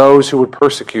 from those who would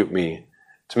persecute me,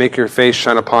 to make your face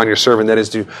shine upon your servant, that is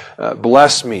to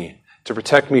bless me, to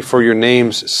protect me for your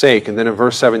name's sake. And then in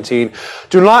verse 17,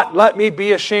 do not let me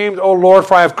be ashamed, O Lord,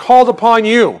 for I have called upon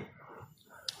you,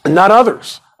 and not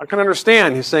others. I can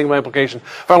understand, he's saying by implication,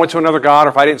 if I went to another God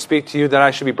or if I didn't speak to you, then I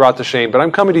should be brought to shame. But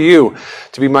I'm coming to you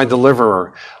to be my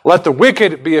deliverer. Let the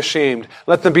wicked be ashamed.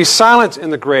 Let them be silent in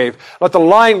the grave. Let the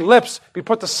lying lips be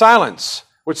put to silence,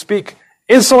 which speak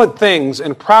insolent things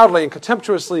and proudly and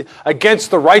contemptuously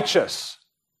against the righteous,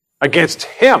 against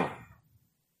him,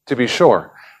 to be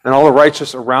sure, and all the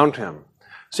righteous around him.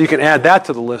 So you can add that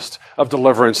to the list of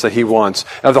deliverance that he wants,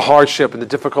 of the hardship and the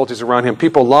difficulties around him.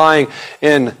 People lying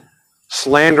in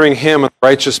slandering him and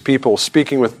righteous people,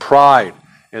 speaking with pride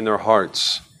in their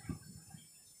hearts.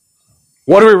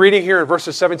 What are we reading here in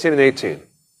verses 17 and 18?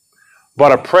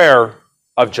 But a prayer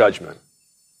of judgment.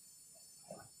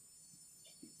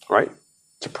 Right?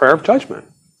 It's a prayer of judgment.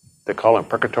 They call it a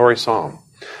precatory psalm.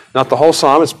 Not the whole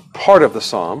psalm, it's part of the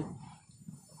psalm.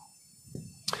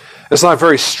 It's not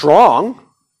very strong.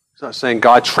 It's not saying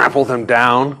God trample them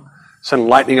down, send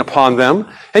lightning upon them.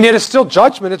 And yet it's still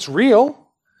judgment, it's real.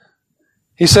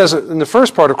 He says in the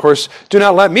first part, of course, do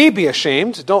not let me be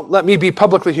ashamed. Don't let me be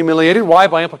publicly humiliated. Why?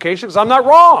 By implication, because I'm not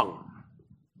wrong.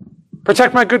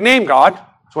 Protect my good name, God.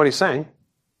 That's what he's saying.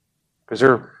 Because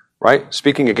they're, right,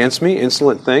 speaking against me,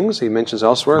 insolent things. He mentions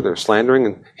elsewhere, they're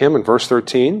slandering him in verse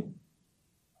 13.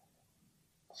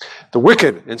 The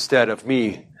wicked, instead of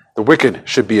me, the wicked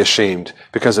should be ashamed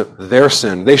because of their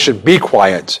sin. They should be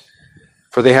quiet,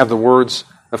 for they have the words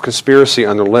of conspiracy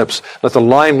on their lips. Let the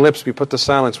lying lips be put to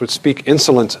silence, which speak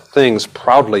insolent things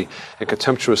proudly and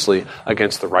contemptuously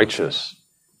against the righteous.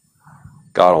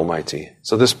 God Almighty.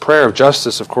 So this prayer of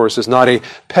justice, of course, is not a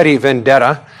petty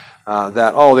vendetta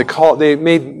that they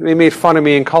made fun of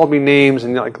me and called me names,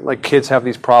 and like kids have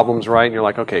these problems, right? And you're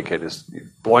like, okay, kid, is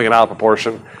blowing it out of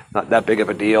proportion, not that big of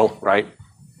a deal, right?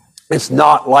 It's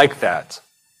not like that.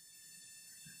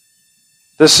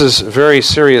 This is very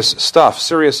serious stuff,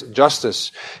 serious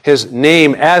justice. His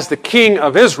name as the king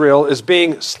of Israel is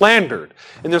being slandered.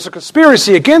 And there's a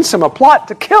conspiracy against him, a plot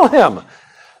to kill him.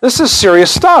 This is serious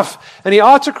stuff. And he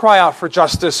ought to cry out for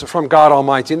justice from God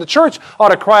Almighty. And the church ought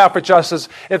to cry out for justice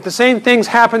if the same things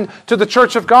happen to the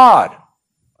church of God.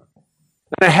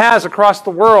 And it has across the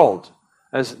world,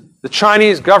 as the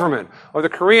Chinese government or the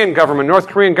Korean government, North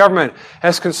Korean government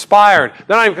has conspired.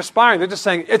 They're not even conspiring, they're just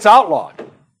saying it's outlawed.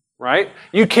 Right?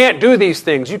 You can't do these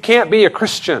things. You can't be a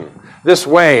Christian this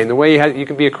way. And the way you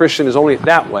can be a Christian is only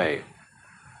that way.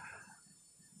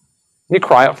 You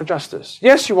cry out for justice.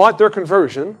 Yes, you want their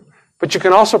conversion, but you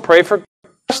can also pray for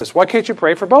justice. Why can't you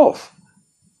pray for both?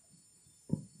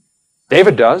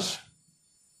 David does.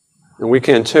 And we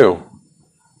can too.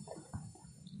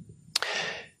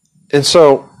 And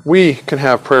so we can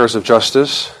have prayers of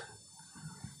justice.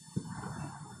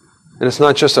 And it's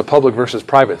not just a public versus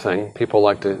private thing. People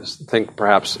like to think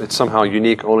perhaps it's somehow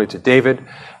unique only to David.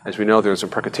 As we know, there's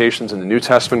imprecations in the New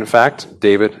Testament, in fact,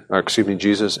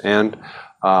 Jesus and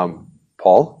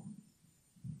Paul.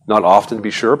 Not often, to be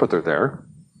sure, but they're there.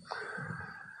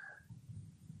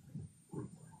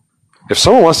 If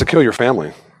someone wants to kill your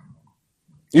family,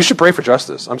 you should pray for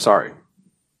justice. I'm sorry.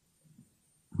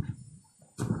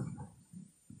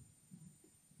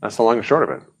 That's the long and short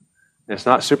of it. It's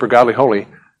not super godly holy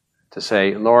to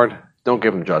say, Lord, don't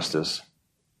give them justice.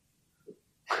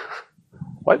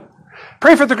 What?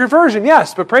 Pray for the conversion,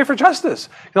 yes, but pray for justice.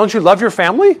 Don't you love your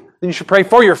family? Then you should pray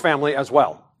for your family as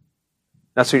well.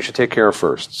 That's who you should take care of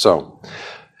first. So,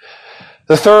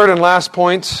 the third and last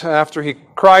point, after he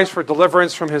cries for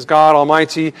deliverance from his God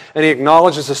Almighty, and he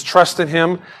acknowledges his trust in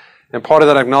him, and part of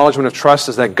that acknowledgement of trust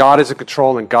is that God is in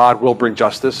control and God will bring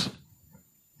justice,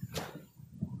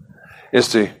 is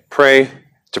to praise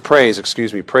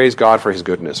God for his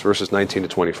goodness, verses 19 to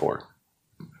 24.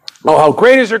 Oh, how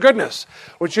great is your goodness,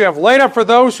 which you have laid up for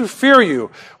those who fear you,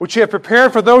 which you have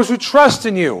prepared for those who trust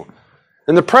in you,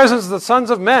 in the presence of the sons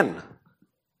of men.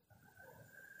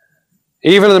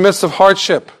 Even in the midst of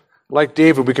hardship, like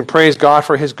David, we can praise God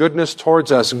for his goodness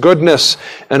towards us, goodness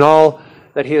and all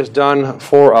that he has done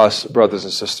for us, brothers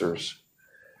and sisters.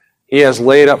 He has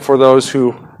laid up for those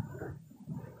who,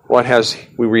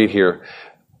 we read here?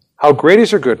 How great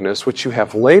is your goodness, which you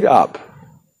have laid up.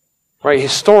 Right?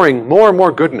 He's storing more and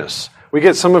more goodness. We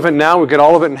get some of it now, we get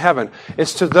all of it in heaven.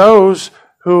 It's to those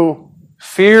who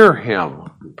fear him.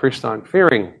 We preached on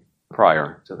fearing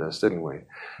prior to this, didn't we?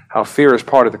 How fear is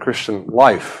part of the Christian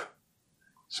life.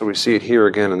 So we see it here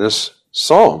again in this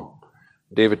psalm.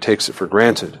 David takes it for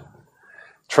granted.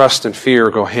 Trust and fear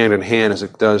go hand in hand, as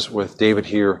it does with David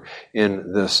here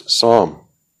in this psalm.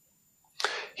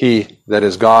 He, that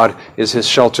is God, is his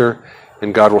shelter,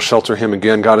 and God will shelter him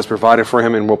again. God has provided for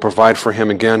him and will provide for him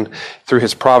again through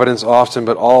his providence often,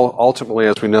 but ultimately,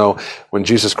 as we know, when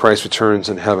Jesus Christ returns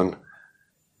in heaven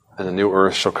and the new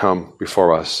earth shall come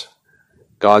before us.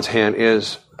 God's hand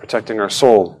is protecting our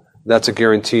soul. That's a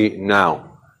guarantee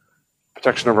now.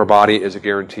 Protection of our body is a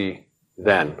guarantee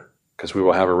then, because we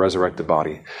will have a resurrected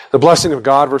body. The blessing of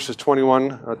God, verses 20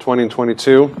 and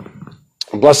 22.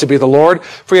 Blessed be the Lord,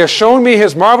 for he has shown me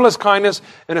his marvelous kindness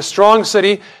in a strong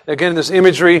city. Again, this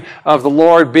imagery of the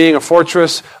Lord being a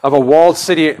fortress, of a walled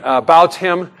city about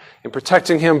him, and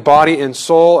protecting him body and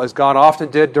soul, as God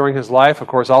often did during his life. Of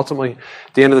course, ultimately,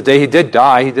 at the end of the day, he did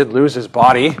die. He did lose his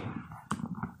body.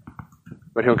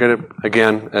 But he'll get it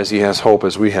again as he has hope,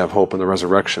 as we have hope in the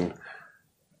resurrection.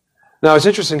 Now, it's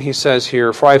interesting, he says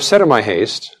here, for I have said in my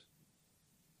haste,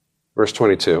 verse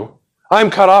 22, I am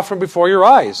cut off from before your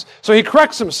eyes. So he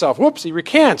corrects himself. Whoops, he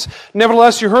recants.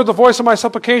 Nevertheless, you heard the voice of my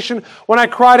supplication when I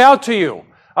cried out to you.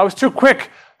 I was too quick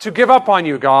to give up on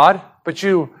you, God, but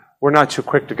you were not too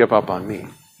quick to give up on me.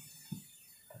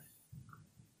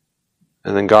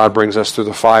 And then God brings us through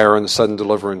the fire and the sudden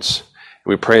deliverance.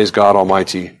 We praise God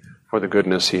Almighty for the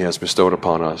goodness he has bestowed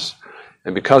upon us.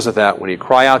 And because of that, when you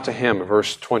cry out to him,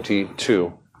 verse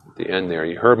 22, at the end there,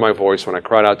 you heard my voice when I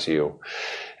cried out to you.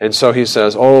 And so he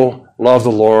says, oh, love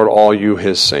the Lord, all you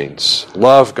his saints.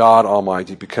 Love God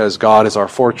Almighty, because God is our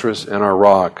fortress and our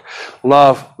rock.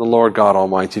 Love the Lord God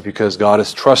Almighty, because God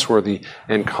is trustworthy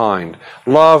and kind.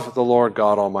 Love the Lord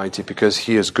God Almighty, because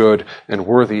he is good and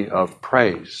worthy of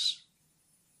praise.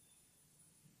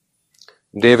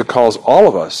 David calls all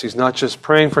of us. He's not just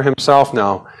praying for himself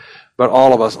now, but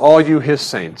all of us, all you his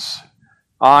saints.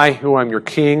 I, who am your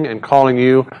king, and calling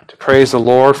you to praise the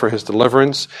Lord for his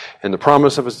deliverance and the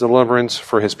promise of his deliverance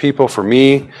for his people, for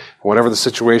me, whatever the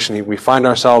situation we find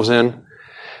ourselves in.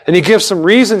 And he gives some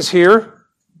reasons here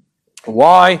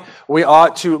why we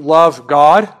ought to love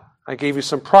God. I gave you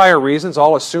some prior reasons,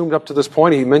 all assumed up to this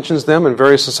point. He mentions them in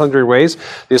various and sundry ways,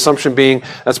 the assumption being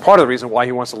that's part of the reason why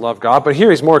he wants to love God. But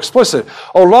here he's more explicit.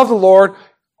 Oh, love the Lord,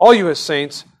 all you his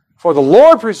saints, for the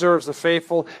Lord preserves the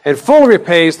faithful and fully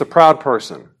repays the proud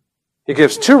person. He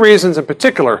gives two reasons in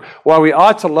particular why we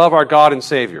ought to love our God and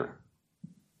Savior.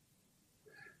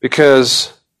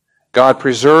 Because God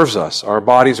preserves us. Our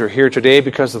bodies are here today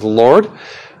because of the Lord.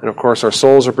 And of course, our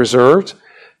souls are preserved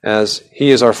as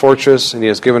He is our fortress and He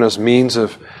has given us means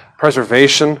of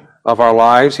preservation of our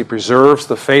lives. He preserves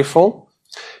the faithful.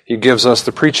 He gives us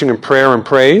the preaching and prayer and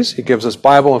praise. He gives us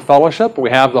Bible and fellowship. We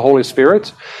have the Holy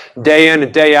Spirit day in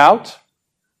and day out.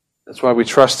 That's why we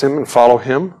trust Him and follow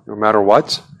Him no matter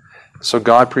what. So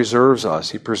God preserves us.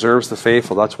 He preserves the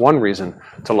faithful. That's one reason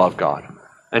to love God.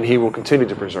 And He will continue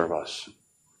to preserve us.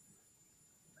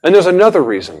 And there's another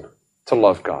reason to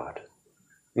love God.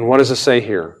 And what does it say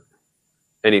here?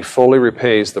 And He fully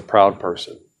repays the proud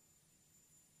person.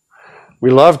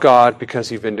 We love God because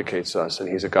He vindicates us, and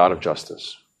He's a God of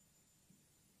justice.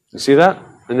 You see that?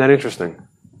 Isn't that interesting?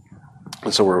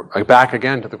 And so we're back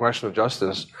again to the question of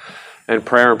justice and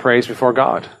prayer and praise before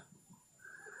God.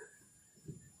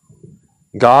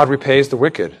 God repays the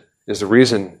wicked is the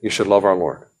reason you should love our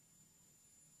Lord.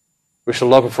 We should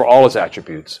love Him for all His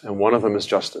attributes, and one of them is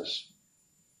justice.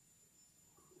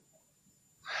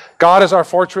 God is our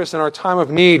fortress in our time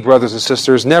of need, brothers and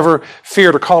sisters. Never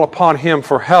fear to call upon Him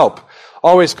for help.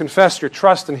 Always confess your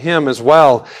trust in Him as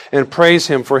well and praise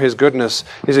Him for His goodness,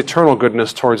 His eternal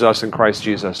goodness towards us in Christ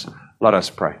Jesus. Let us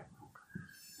pray.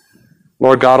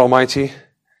 Lord God Almighty,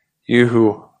 You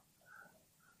who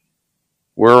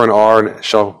were and are and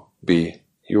shall be,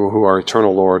 You who are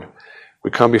eternal Lord,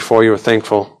 we come before You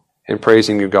thankful and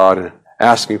praising You, God, and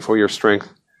asking for Your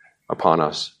strength upon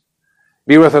us.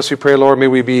 Be with us, we pray, Lord. May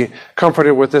we be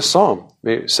comforted with this psalm.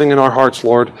 May we sing in our hearts,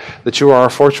 Lord, that You are our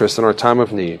fortress in our time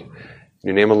of need. In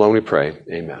Your name alone we pray.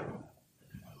 Amen.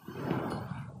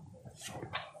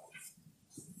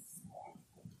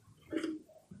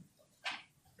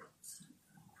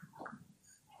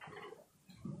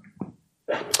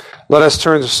 Let us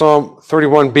turn to Psalm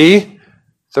 31b.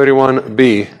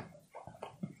 31b.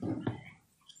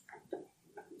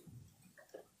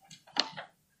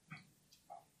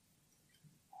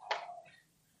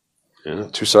 Yeah,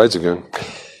 two sides again.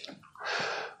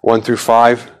 1 through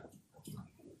 5.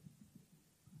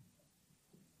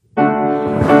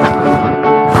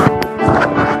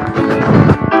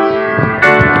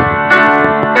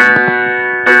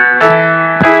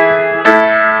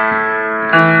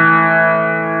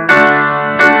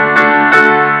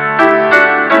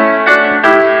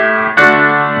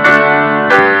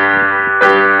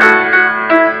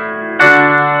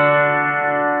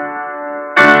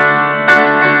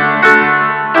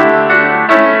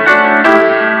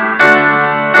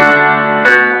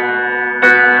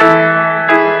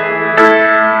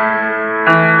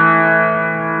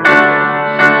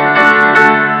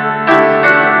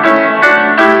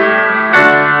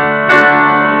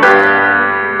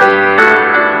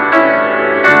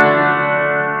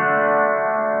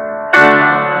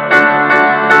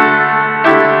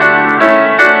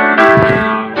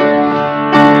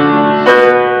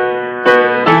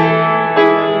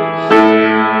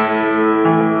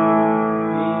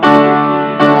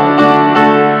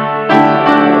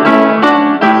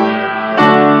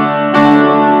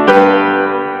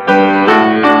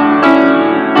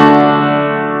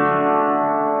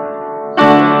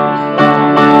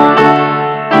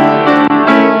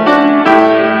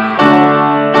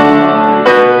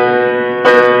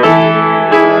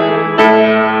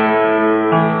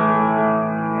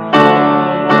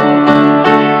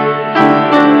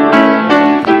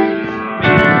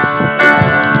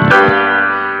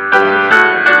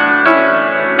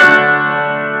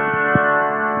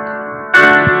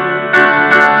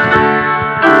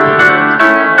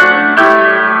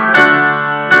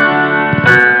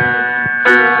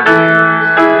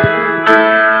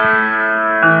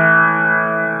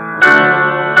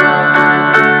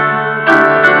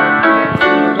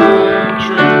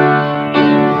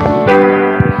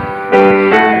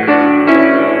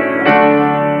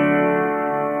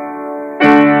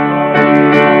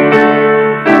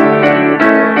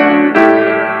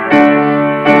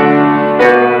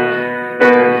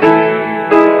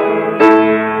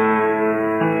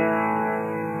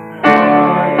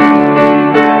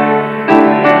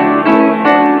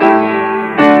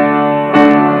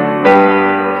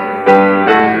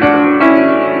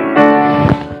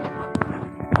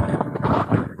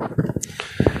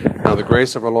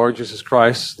 Grace of our Lord Jesus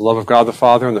Christ, the love of God the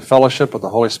Father, and the fellowship of the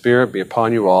Holy Spirit be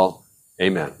upon you all.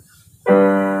 Amen.